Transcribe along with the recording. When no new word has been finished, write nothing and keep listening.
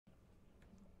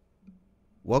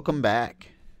Welcome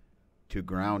back to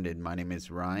Grounded. My name is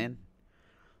Ryan,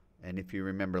 and if you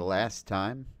remember last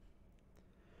time,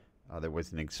 there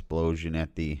was an explosion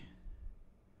at the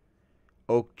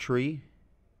oak tree,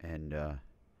 and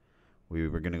we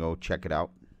were going to go check it out.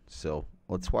 So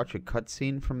let's watch a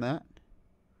cutscene from that,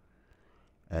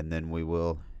 and then we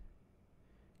will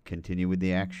continue with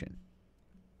the action.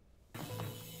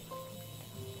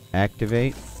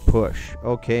 Activate, push.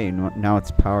 Okay, now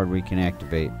it's powered, we can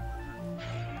activate.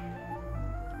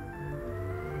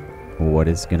 What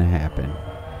is going to happen?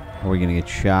 Are we going to get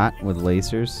shot with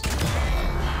lasers?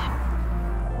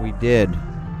 We did.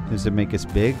 Does it make us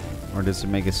big or does it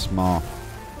make us small?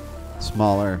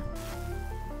 Smaller.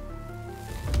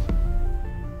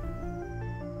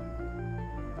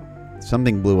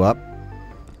 Something blew up.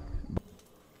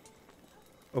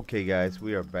 Okay, guys,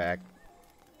 we are back.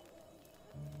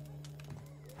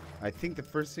 I think the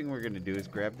first thing we're going to do is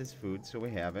grab this food so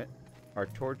we have it. Our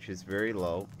torch is very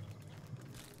low.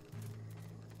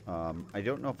 I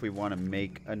don't know if we want to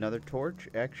make another torch,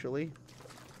 actually.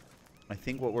 I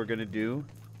think what we're going to do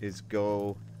is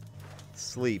go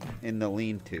sleep in the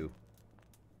lean-to.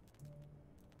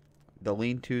 The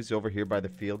lean-to's over here by the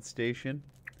field station.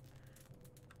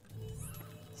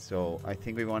 So I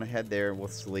think we want to head there, we'll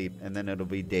sleep, and then it'll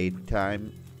be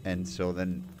daytime, and so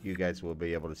then you guys will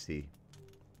be able to see.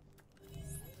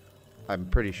 I'm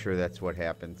pretty sure that's what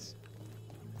happens.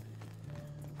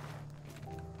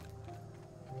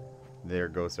 There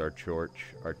goes our torch.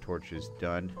 Our torch is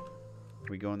done. Are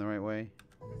we going the right way?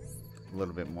 A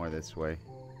little bit more this way.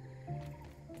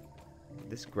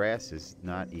 This grass is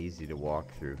not easy to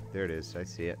walk through. There it is. I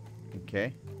see it.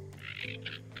 Okay.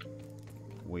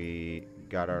 We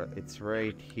got our... It's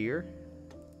right here.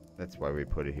 That's why we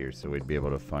put it here, so we'd be able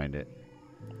to find it.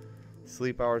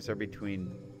 Sleep hours are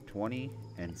between 20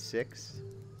 and 6.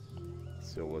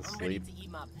 So we'll sleep. I'm ready to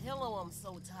eat my pillow. I'm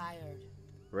so tired.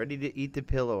 Ready to eat the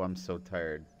pillow. I'm so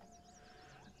tired.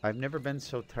 I've never been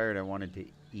so tired I wanted to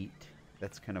eat.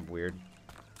 That's kind of weird.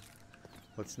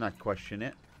 Let's not question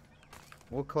it.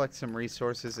 We'll collect some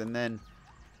resources, and then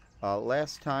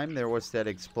last time there was that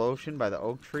explosion by the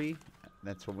oak tree.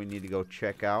 That's what we need to go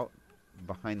check out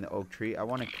behind the oak tree. I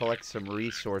want to collect some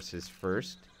resources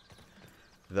first,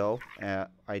 though.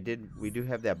 We do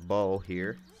have that bow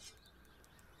here,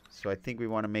 so I think we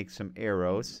want to make some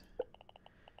arrows.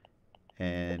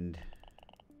 And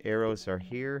arrows are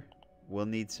here. We'll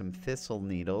need some thistle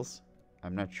needles.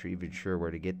 I'm not even sure where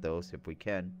to get those if we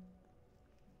can.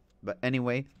 But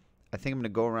anyway, I think I'm going to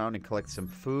go around and collect some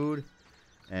food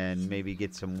and maybe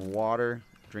get some water,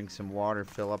 drink some water,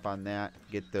 fill up on that,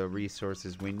 get the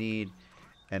resources we need,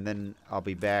 and then I'll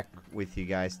be back with you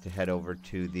guys to head over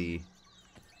to the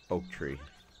oak tree.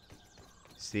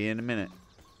 See you in a minute.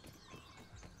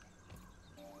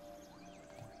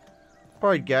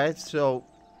 Alright guys, so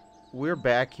we're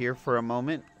back here for a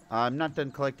moment. I'm not done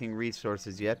collecting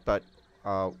resources yet, but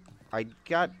I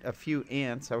got a few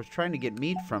ants. I was trying to get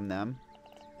meat from them,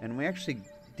 and we actually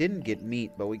didn't get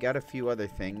meat, but we got a few other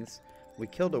things. We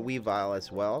killed a Weavile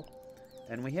as well,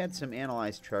 and we had some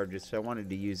analyze charges, so I wanted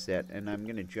to use that, and I'm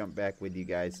going to jump back with you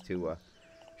guys to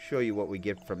show you what we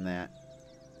get from that.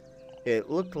 It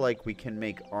looked like we can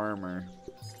make armor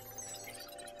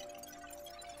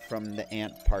from the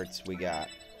ant parts we got.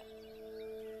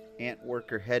 Ant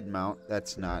worker head mount,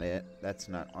 that's not it. That's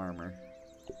not armor.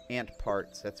 Ant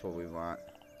parts, that's what we want.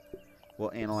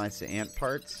 We'll analyze the ant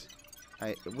parts.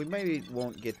 We maybe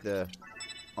won't get the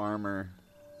armor,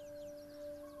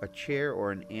 a chair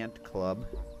or an ant club.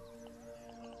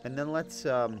 And then let's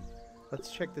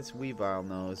check this Weavile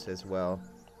nose as well.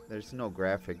 There's no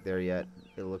graphic there yet,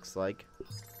 it looks like.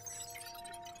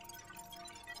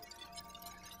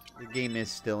 The game is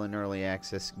still in early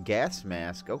access. Gas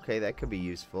mask. Okay, that could be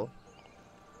useful.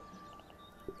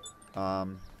 I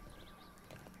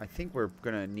think we're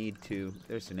going to need to...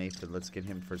 There's an aphid. Let's get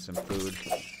him for some food.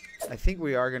 I think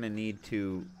we are going to need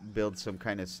to build some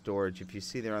kind of storage. If you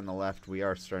see there on the left, we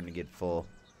are starting to get full.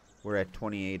 We're at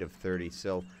 28 of 30.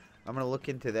 So I'm going to look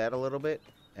into that a little bit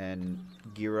and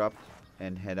gear up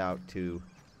and head out to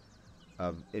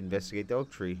investigate the oak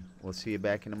tree. We'll see you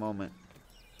back in a moment.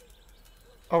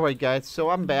 Alright guys, so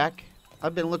I'm back.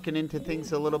 I've been looking into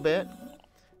things a little bit,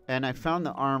 and I found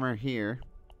the armor here.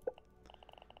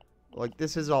 Like,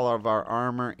 this is all of our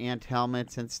armor, ant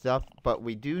helmets and stuff, but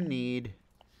we do need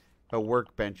a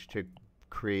workbench to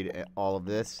create all of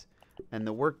this. And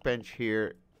the workbench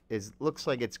here looks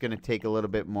like it's going to take a little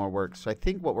bit more work. So I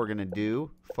think what we're going to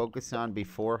do, focus on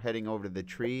before heading over to the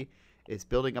tree, is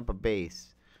building up a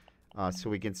base. So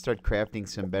we can start crafting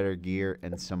some better gear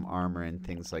and some armor and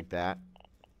things like that.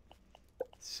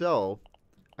 So,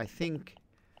 I think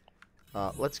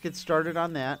let's get started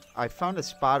on that. I found a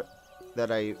spot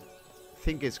that I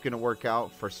think is going to work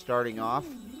out for starting off.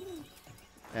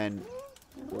 And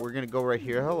we're going to go right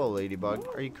here. Hello, Ladybug.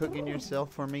 Are you cooking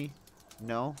yourself for me?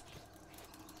 No?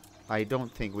 I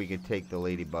don't think we could take the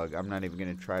Ladybug. I'm not even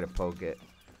going to try to poke it.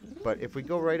 But if we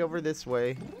go right over this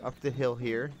way, up the hill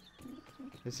here,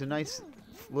 there's a nice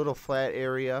little flat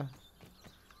area.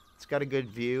 It's got a good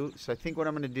view. So I think what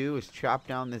I'm going to do is chop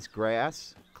down this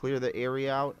grass, clear the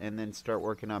area out, and then start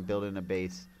working on building a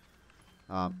base.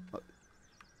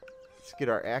 Let's get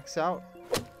our axe out.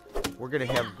 We're going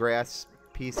to have grass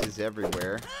pieces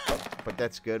everywhere, but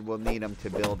that's good. We'll need them to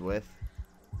build with.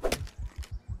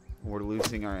 We're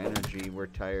losing our energy. We're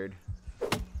tired.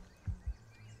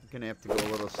 Gonna have to go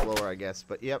a little slower, I guess.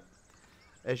 But yep,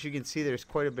 as you can see, there's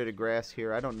quite a bit of grass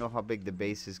here. I don't know how big the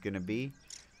base is gonna be,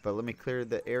 but let me clear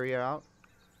the area out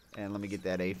and let me get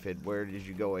that aphid. Where did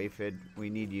you go, aphid? We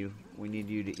need you. We need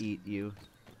you to eat you.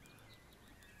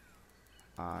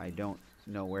 I don't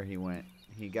know where he went.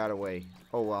 He got away.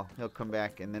 Oh well, he'll come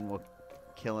back and then we'll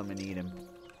kill him and eat him.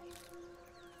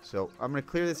 So I'm gonna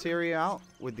clear this area out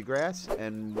with the grass,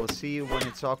 and we'll see you when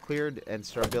it's all cleared and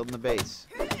start building the base.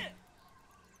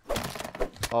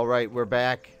 Alright, we're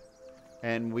back,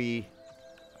 and well,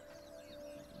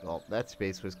 that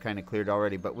space was kind of cleared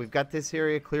already, but we've got this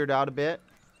area cleared out a bit.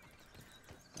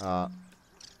 You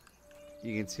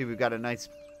can see we've got a nice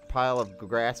pile of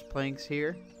grass planks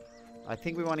here. I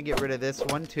think we want to get rid of this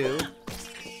one too.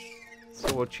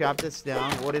 So we'll chop this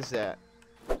down. What is that?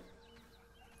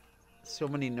 So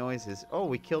many noises. Oh,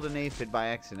 we killed an aphid by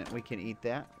accident. We can eat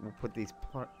that. We'll put these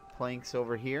planks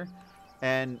over here.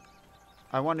 And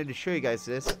I wanted to show you guys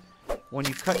this. When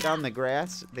you cut down the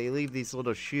grass, they leave these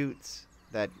little shoots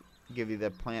that give you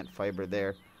the plant fiber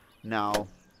there. Now,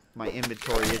 my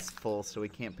inventory is full, so we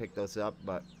can't pick those up,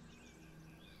 but...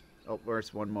 Oh,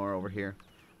 there's one more over here.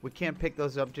 We can't pick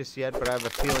those up just yet, but I have a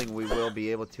feeling we will be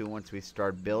able to once we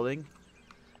start building.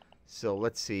 So,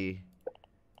 let's see.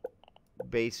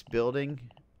 Base building.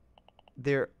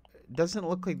 There doesn't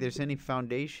look like there's any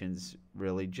foundations,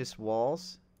 really. Just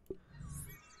walls.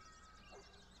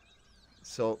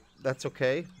 So that's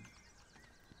okay.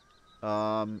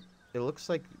 It looks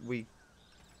like we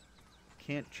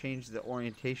can't change the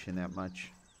orientation that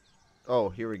much. Oh,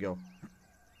 here we go.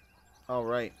 All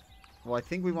right. Well, I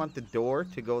think we want the door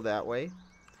to go that way.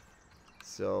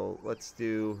 So let's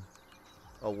do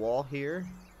a wall here.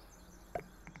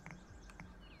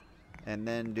 And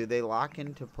then do they lock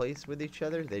into place with each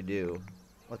other? They do.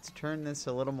 Let's turn this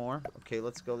a little more. Okay,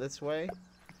 let's go this way.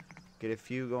 Get a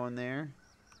few going there.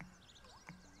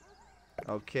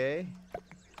 Okay.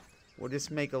 We'll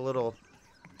just make a little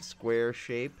square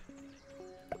shape.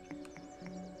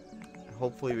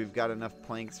 Hopefully we've got enough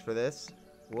planks for this.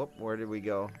 Whoop, where did we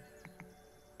go?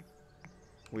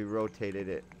 We rotated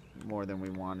it more than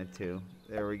we wanted to.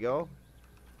 There we go.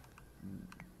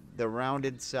 The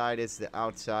rounded side is the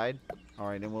outside.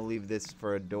 Alright, and we'll leave this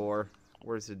for a door.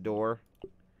 Where's the door?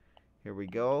 Here we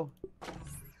go.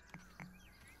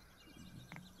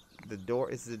 The door,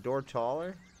 is the door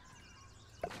taller?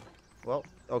 Well,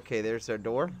 okay, there's our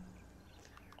door.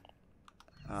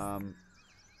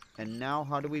 And now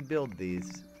how do we build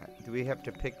these? Do we have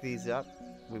to pick these up?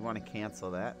 We want to cancel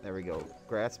that. There we go.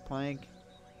 Grass plank.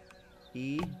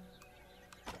 E.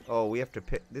 Oh, we have to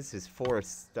pick. This is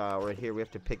forest style right here. We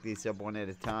have to pick these up one at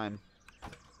a time.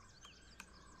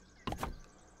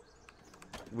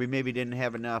 We maybe didn't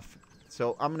have enough.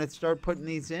 So I'm going to start putting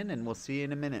these in and we'll see you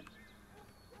in a minute.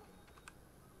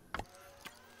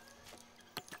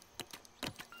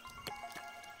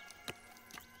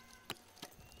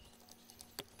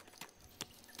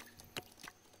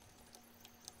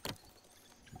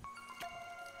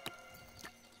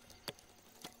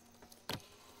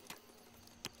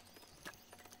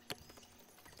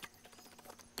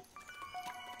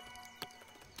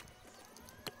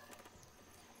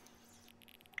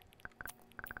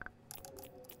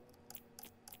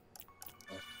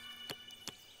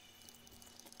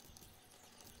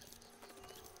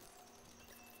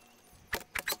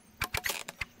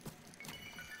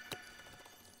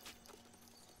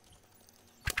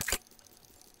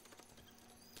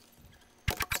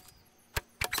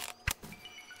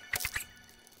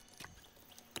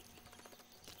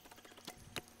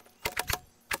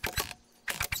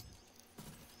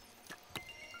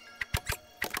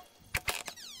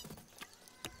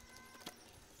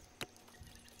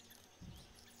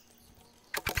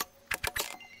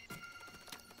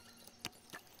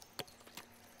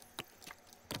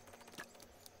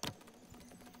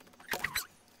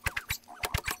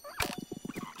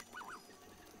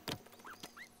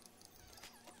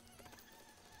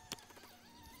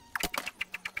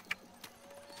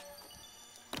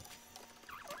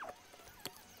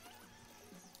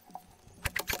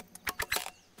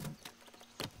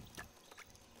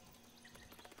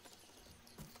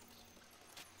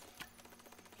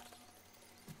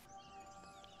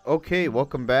 Okay,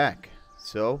 welcome back.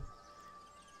 So,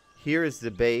 here is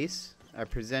the base I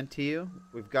present to you.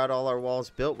 We've got all our walls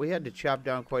built. We had to chop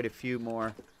down quite a few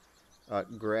more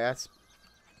grass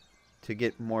to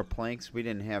get more planks. We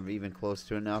didn't have even close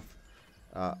to enough.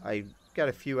 I got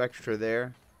a few extra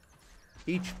there.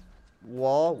 Each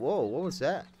wall... Whoa, what was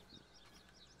that?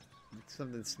 Did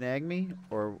something snag me?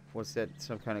 Or was that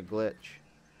some kind of glitch?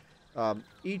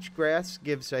 Each grass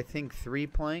gives, I think, 3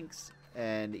 planks.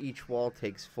 And each wall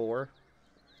takes 4.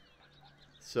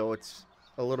 So it's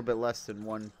a little bit less than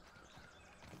 1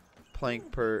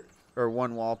 plank per... or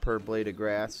 1 wall per blade of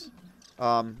grass.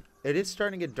 It is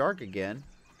starting to get dark again.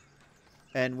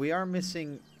 And we are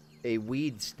missing a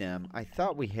weed stem. I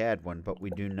thought we had one, but we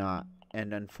do not.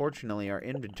 And unfortunately, our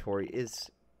inventory is...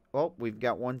 Well, we've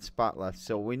got 1 spot left.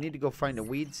 So we need to go find a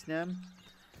weed stem.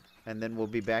 And then we'll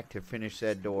be back to finish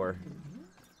that door.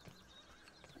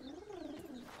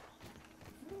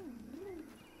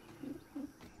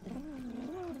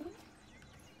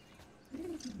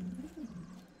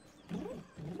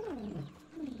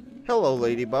 Hello,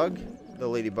 ladybug. The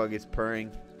ladybug is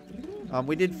purring.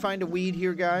 We did find a weed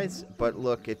here, guys, but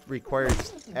look, it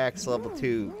requires axe level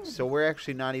 2, so we're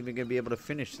actually not even going to be able to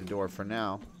finish the door for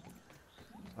now.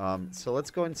 So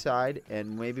let's go inside,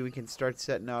 and maybe we can start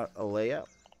setting out a layout.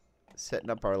 Setting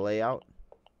up our layout.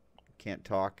 Can't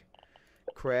talk.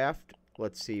 Craft.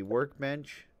 Let's see.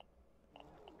 Workbench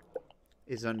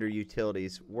is under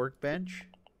utilities. Workbench.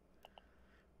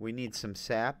 We need some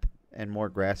sap and more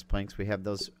grass planks. We have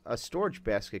those. A storage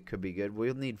basket could be good.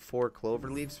 We'll need 4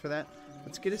 clover leaves for that.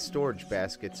 Let's get a storage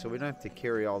basket so we don't have to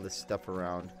carry all this stuff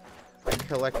around. I'm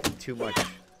collecting too much.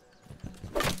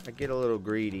 I get a little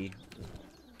greedy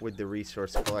with the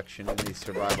resource collection in these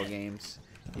survival games.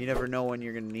 You never know when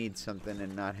you're going to need something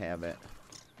and not have it.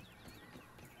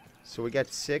 So we got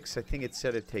 6. I think it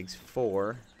said it takes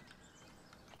 4.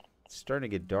 It's starting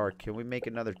to get dark. Can we make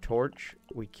another torch?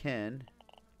 We can.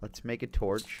 Let's make a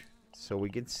torch so we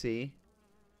can see.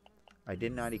 I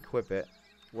did not equip it.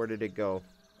 Where did it go?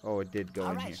 Oh, it did go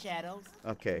in here. Shadows.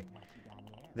 Okay.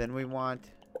 Then we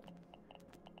want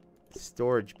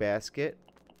storage basket.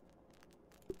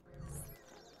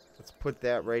 Let's put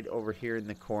that right over here in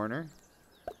the corner.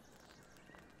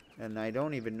 And I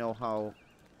don't even know how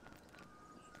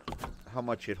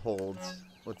much it holds.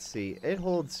 Let's see. It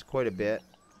holds quite a bit.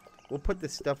 We'll put the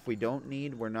stuff we don't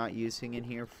need, we're not using in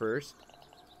here first.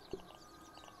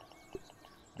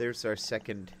 There's our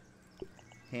second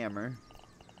hammer.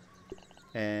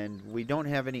 And we don't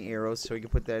have any arrows, so we can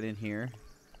put that in here.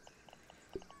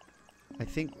 I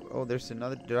think... Oh, there's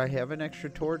another... Did I have an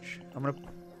extra torch? I'm going to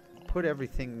put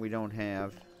everything we don't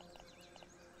have.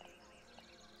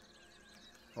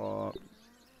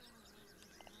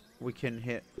 We can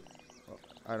hit...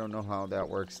 I don't know how that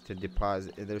works to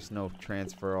deposit. There's no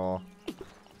transfer all.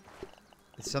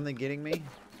 Is something getting me?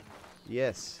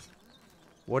 Yes.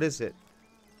 What is it?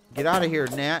 Get out of here,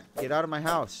 Nat. Get out of my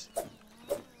house.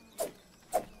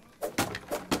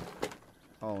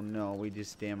 Oh no, we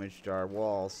just damaged our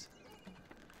walls.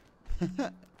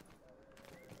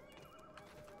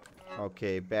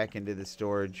 Okay, back into the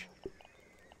storage.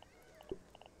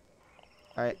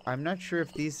 I'm not sure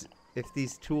if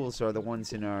these tools are the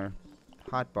ones in our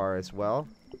hotbar as well.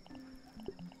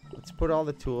 Let's put all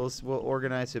the tools. We'll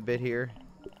organize a bit here.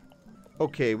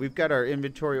 Okay, we've got our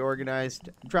inventory organized.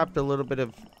 Dropped a little bit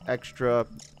of extra.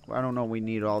 I don't know, we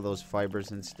need all those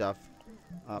fibers and stuff.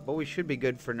 But we should be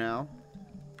good for now.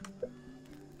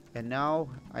 And now,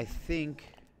 I think...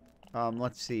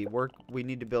 let's see. We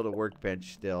need to build a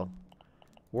workbench still.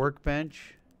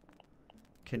 Workbench.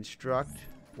 Construct.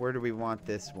 Where do we want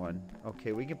this one?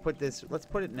 Okay, we can put this... Let's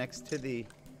put it next to the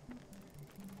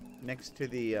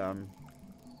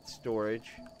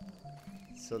storage.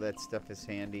 So that stuff is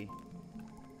handy.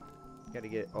 Gotta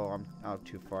get... Oh, I'm out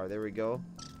too far. There we go.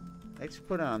 Let's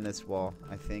put it on this wall,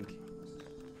 I think.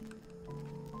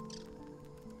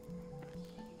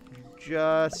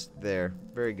 Just there.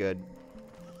 Very good.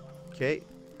 Okay.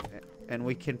 And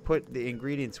we can put the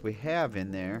ingredients we have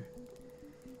in there.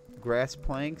 Grass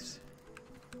planks.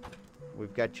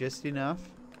 We've got just enough.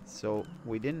 So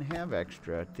we didn't have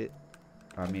extra.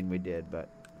 I mean, we did,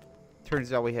 but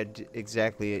turns out we had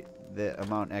exactly the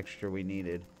amount extra we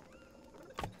needed.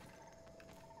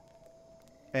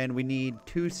 And we need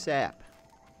 2 sap.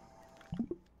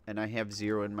 And I have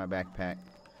 0 in my backpack.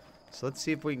 So let's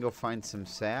see if we can go find some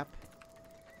sap.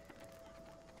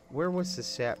 Where was the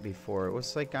sap before? It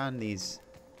was like on these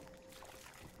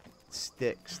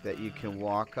sticks that you can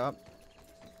walk up.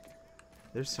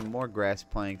 There's some more grass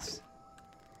planks.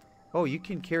 Oh, you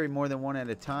can carry more than one at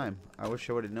a time. I wish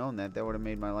I would have known that. That would have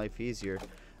made my life easier.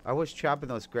 I was chopping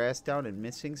those grass down and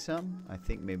missing some. I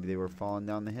think maybe they were falling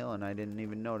down the hill and I didn't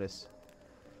even notice.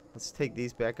 Let's take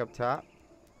these back up top.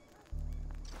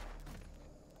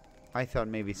 I thought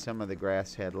maybe some of the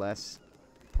grass had less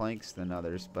planks than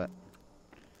others, but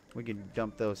we can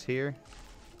dump those here.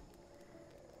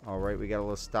 Alright, we got a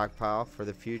little stockpile for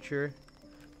the future.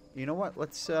 You know what?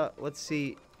 Let's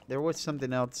see. There was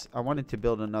something else. I wanted to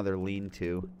build another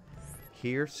lean-to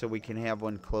here so we can have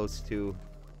one close to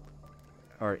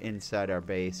or inside our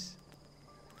base.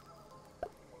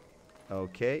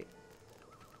 Okay.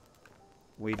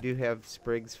 We do have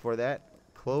sprigs for that.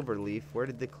 Clover leaf. Where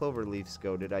did the clover leaves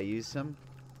go? Did I use them?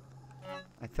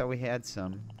 I thought we had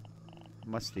some.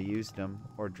 Must have used them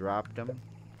or dropped them.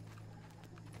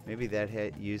 Maybe that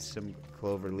had used some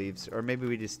clover leaves, or maybe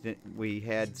we just we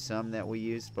had some that we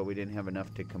used, but we didn't have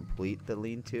enough to complete the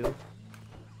lean-to.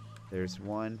 There's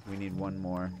one. We need one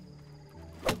more.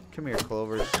 Come here,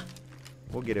 clovers.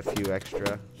 We'll get a few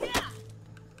extra.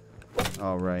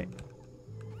 All right.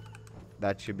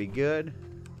 That should be good.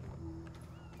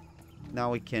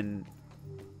 Now we can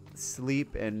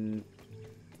sleep and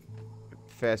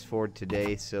fast forward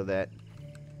today so that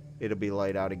it'll be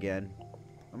light out again.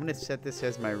 I'm going to set this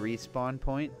as my respawn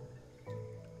point.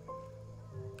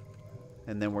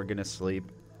 And then we're going to sleep.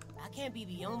 I can't be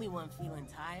the only one feeling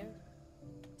tired.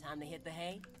 Time to hit the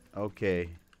hay. Okay.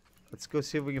 Let's go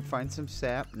see if we can find some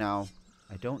sap. Now,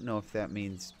 I don't know if that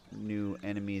means new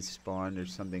enemies spawned or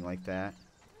something like that.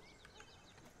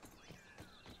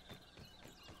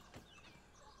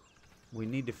 We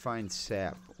need to find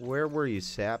sap. Where were you,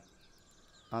 sap?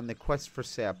 On the quest for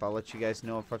sap. I'll let you guys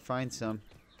know if I find some.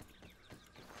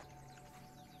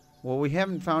 Well, we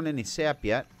haven't found any sap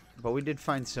yet, but we did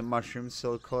find some mushrooms,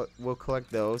 so we'll collect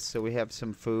those so we have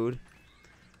some food.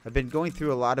 I've been going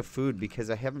through a lot of food because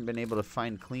I haven't been able to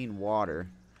find clean water.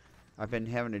 I've been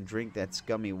having to drink that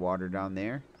scummy water down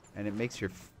there, and it makes your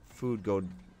food go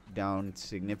down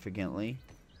significantly.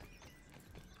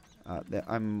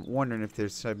 I'm wondering if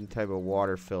there's some type of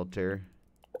water filter.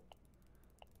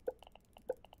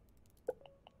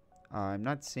 I'm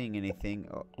not seeing anything.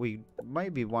 Oh, we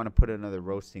maybe want to put another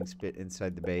roasting spit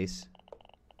inside the base.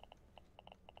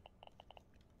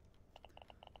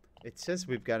 It says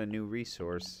we've got a new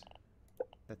resource.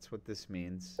 That's what this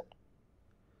means.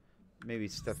 Maybe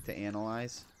stuff to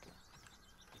analyze.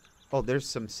 Oh, there's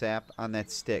some sap on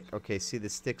that stick. Okay, see the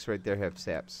sticks right there have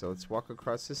sap. So let's walk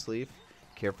across this leaf.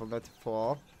 Careful not to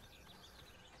fall.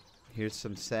 Here's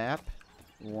some sap.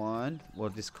 One. We'll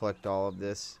just collect all of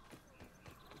this.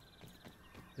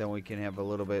 Then we can have a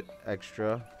little bit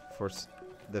extra for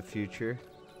the future.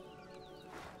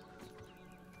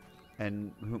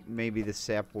 And maybe the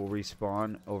sap will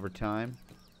respawn over time.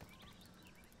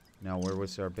 Now, where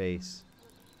was our base?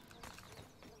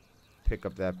 Pick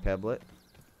up that pebblet.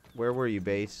 Where were you,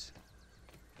 base?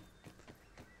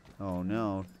 Oh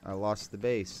no, I lost the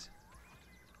base.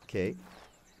 Okay,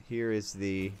 here is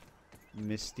the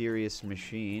mysterious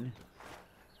machine.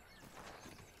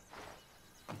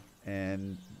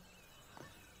 And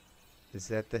is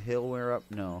that the hill we're up?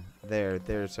 No.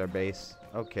 There's our base.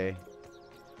 Okay.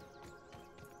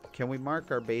 Can we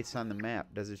mark our base on the map?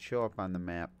 Does it show up on the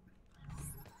map?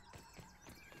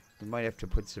 We might have to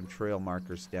put some trail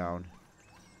markers down.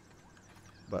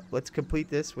 But let's complete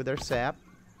this with our sap.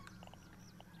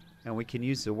 And we can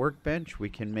use the workbench. We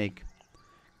can make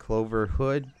clover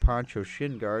hood, poncho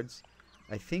shin guards.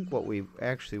 I think what we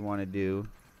actually want to do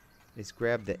is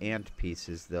grab the ant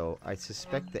pieces, though. I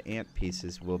suspect the ant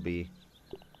pieces will be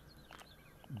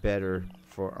better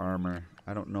for armor.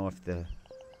 I don't know if the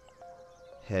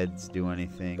heads do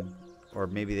anything. Or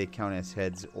maybe they count as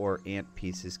heads, or ant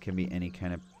pieces can be any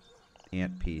kind of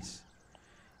ant piece.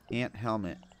 Ant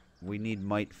helmet. We need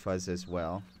mite fuzz as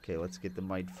well. Okay, let's get the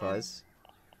mite fuzz.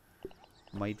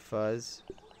 Mite fuzz.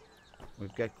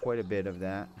 We've got quite a bit of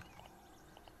that.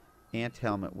 Ant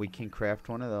helmet. We can craft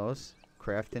one of those.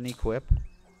 Craft and equip.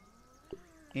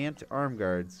 Ant arm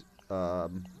guards.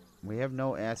 We have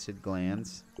no acid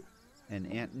glands.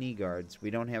 And ant knee guards.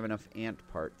 We don't have enough ant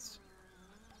parts.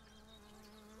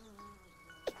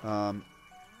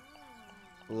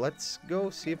 Let's go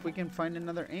see if we can find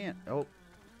another ant. Oh.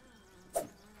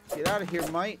 Get out of here,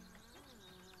 mite.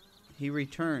 He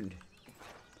returned.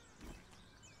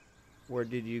 Where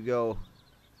did you go?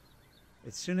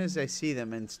 As soon as I see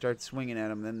them and start swinging at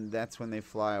them, then that's when they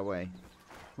fly away.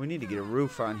 We need to get a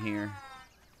roof on here.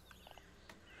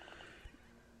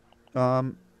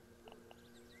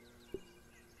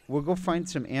 We'll go find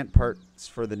some ant parts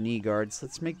for the knee guards.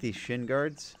 Let's make these shin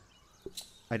guards.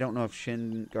 I don't know if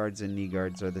shin guards and knee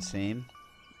guards are the same.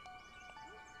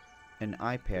 An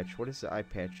eye patch. What does the eye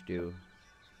patch do?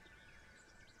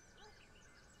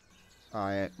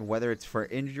 Whether it's for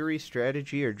injury,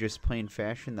 strategy, or just plain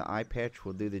fashion, the eye patch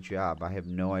will do the job. I have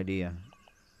no idea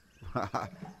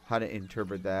how to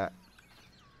interpret that.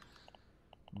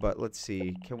 But let's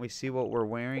see. Can we see what we're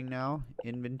wearing now?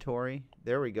 Inventory.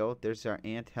 There we go. There's our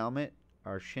ant helmet,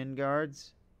 our shin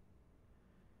guards.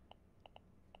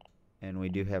 And we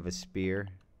do have a spear.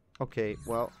 Okay,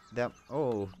 well, that...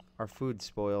 Oh, our food's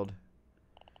spoiled.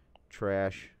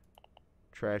 Trash.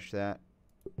 Trash that.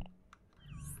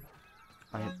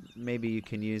 Maybe you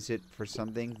can use it for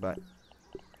something, but...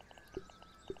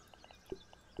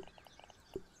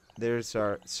 There's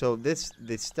our... So this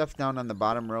stuff down on the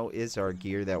bottom row is our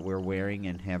gear that we're wearing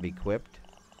and have equipped.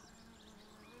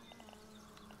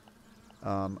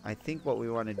 I think what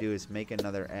we want to do is make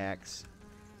another axe.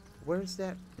 Where's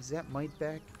that? Is that Mite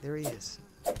back? There he is.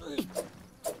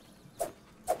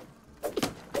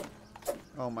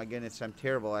 Oh my goodness, I'm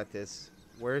terrible at this.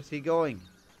 Where is he going?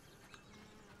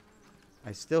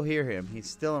 I still hear him. He's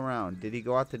still around. Did he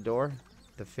go out the door?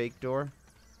 The fake door?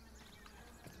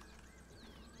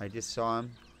 I just saw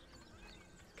him.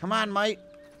 Come on, Mite.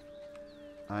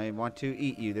 I want to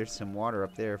eat you. There's some water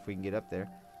up there if we can get up there.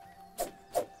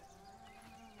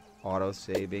 Auto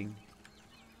saving.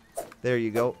 There you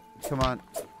go. Come on.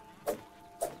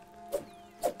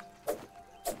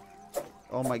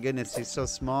 Oh my goodness, he's so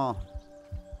small.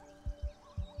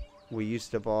 We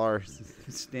used up all our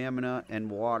stamina and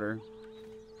water.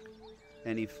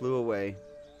 And he flew away.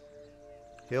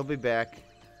 He'll be back.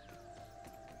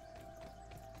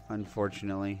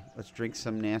 Unfortunately. Let's drink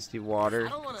some nasty water.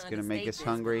 It's gonna make us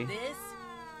hungry.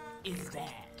 This is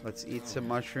bad. Let's eat some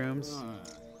mushrooms.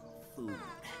 Food.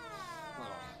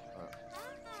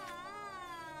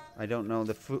 I don't know,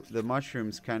 the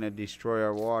mushrooms kind of destroy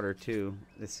our water too.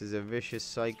 This is a vicious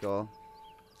cycle.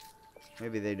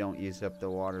 Maybe they don't use up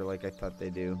the water like I thought they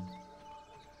do.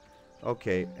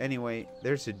 Okay, anyway,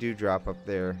 there's a dewdrop up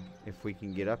there if we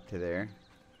can get up to there.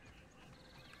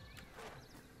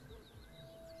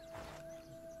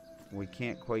 We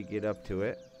can't quite get up to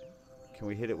it. Can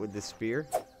we hit it with the spear?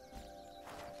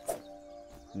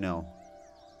 No.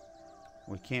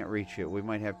 We can't reach it. We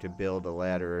might have to build a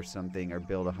ladder or something, or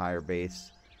build a higher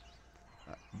base.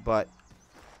 But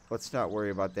let's not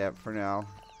worry about that for now.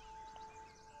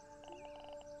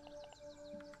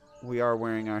 We are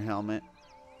wearing our helmet,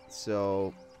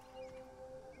 so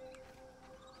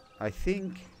I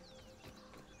think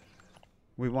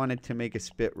we wanted to make a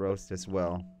spit roast as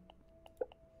well.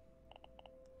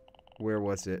 Where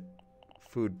was it?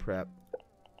 Food prep.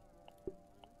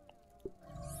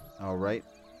 Alright.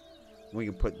 We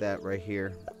can put that right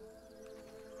here.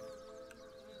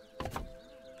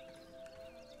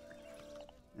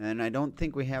 And I don't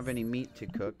think we have any meat to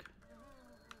cook.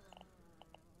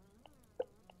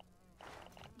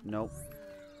 Nope.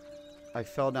 I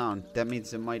fell down. That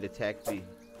means it might attack me.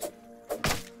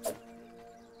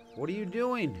 What are you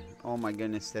doing? Oh my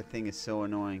goodness, that thing is so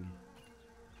annoying.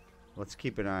 Let's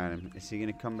keep an eye on him. Is he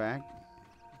gonna come back?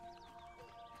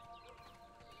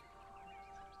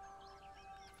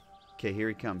 Okay, here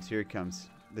he comes. Here he comes.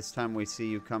 This time we see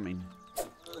you coming.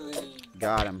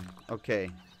 Got him. Okay.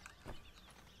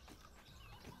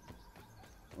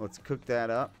 Let's cook that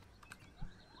up.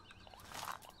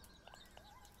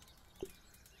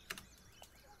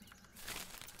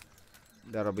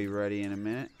 That'll be ready in a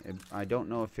minute. I don't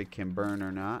know if it can burn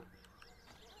or not.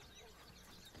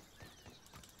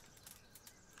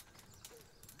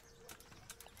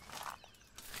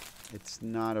 It's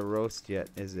not a roast yet,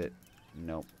 is it?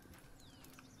 Nope.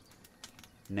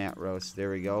 Nat roast.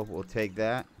 There we go. We'll take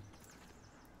that.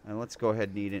 And let's go ahead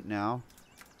and eat it now.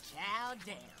 Chow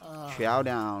down. Chow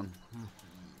down.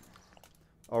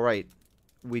 Alright.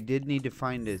 We did need to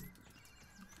find a...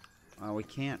 we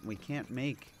can't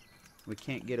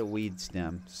get a weed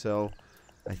stem. So,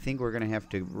 I think we're going to have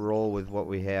to roll with what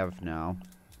we have now.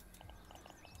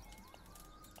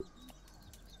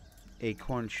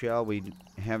 Acorn shell. We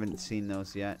haven't seen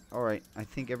those yet. Alright. I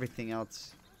think everything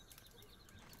else...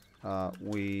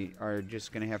 we are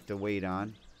just going to have to wait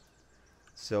on.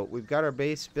 So we've got our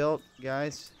base built,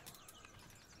 guys.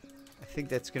 I think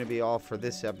that's going to be all for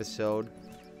this episode.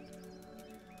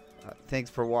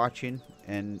 Thanks for watching,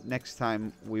 and next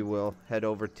time we will head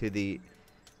over to the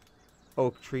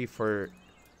oak tree for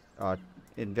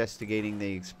investigating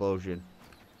the explosion.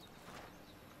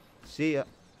 See ya.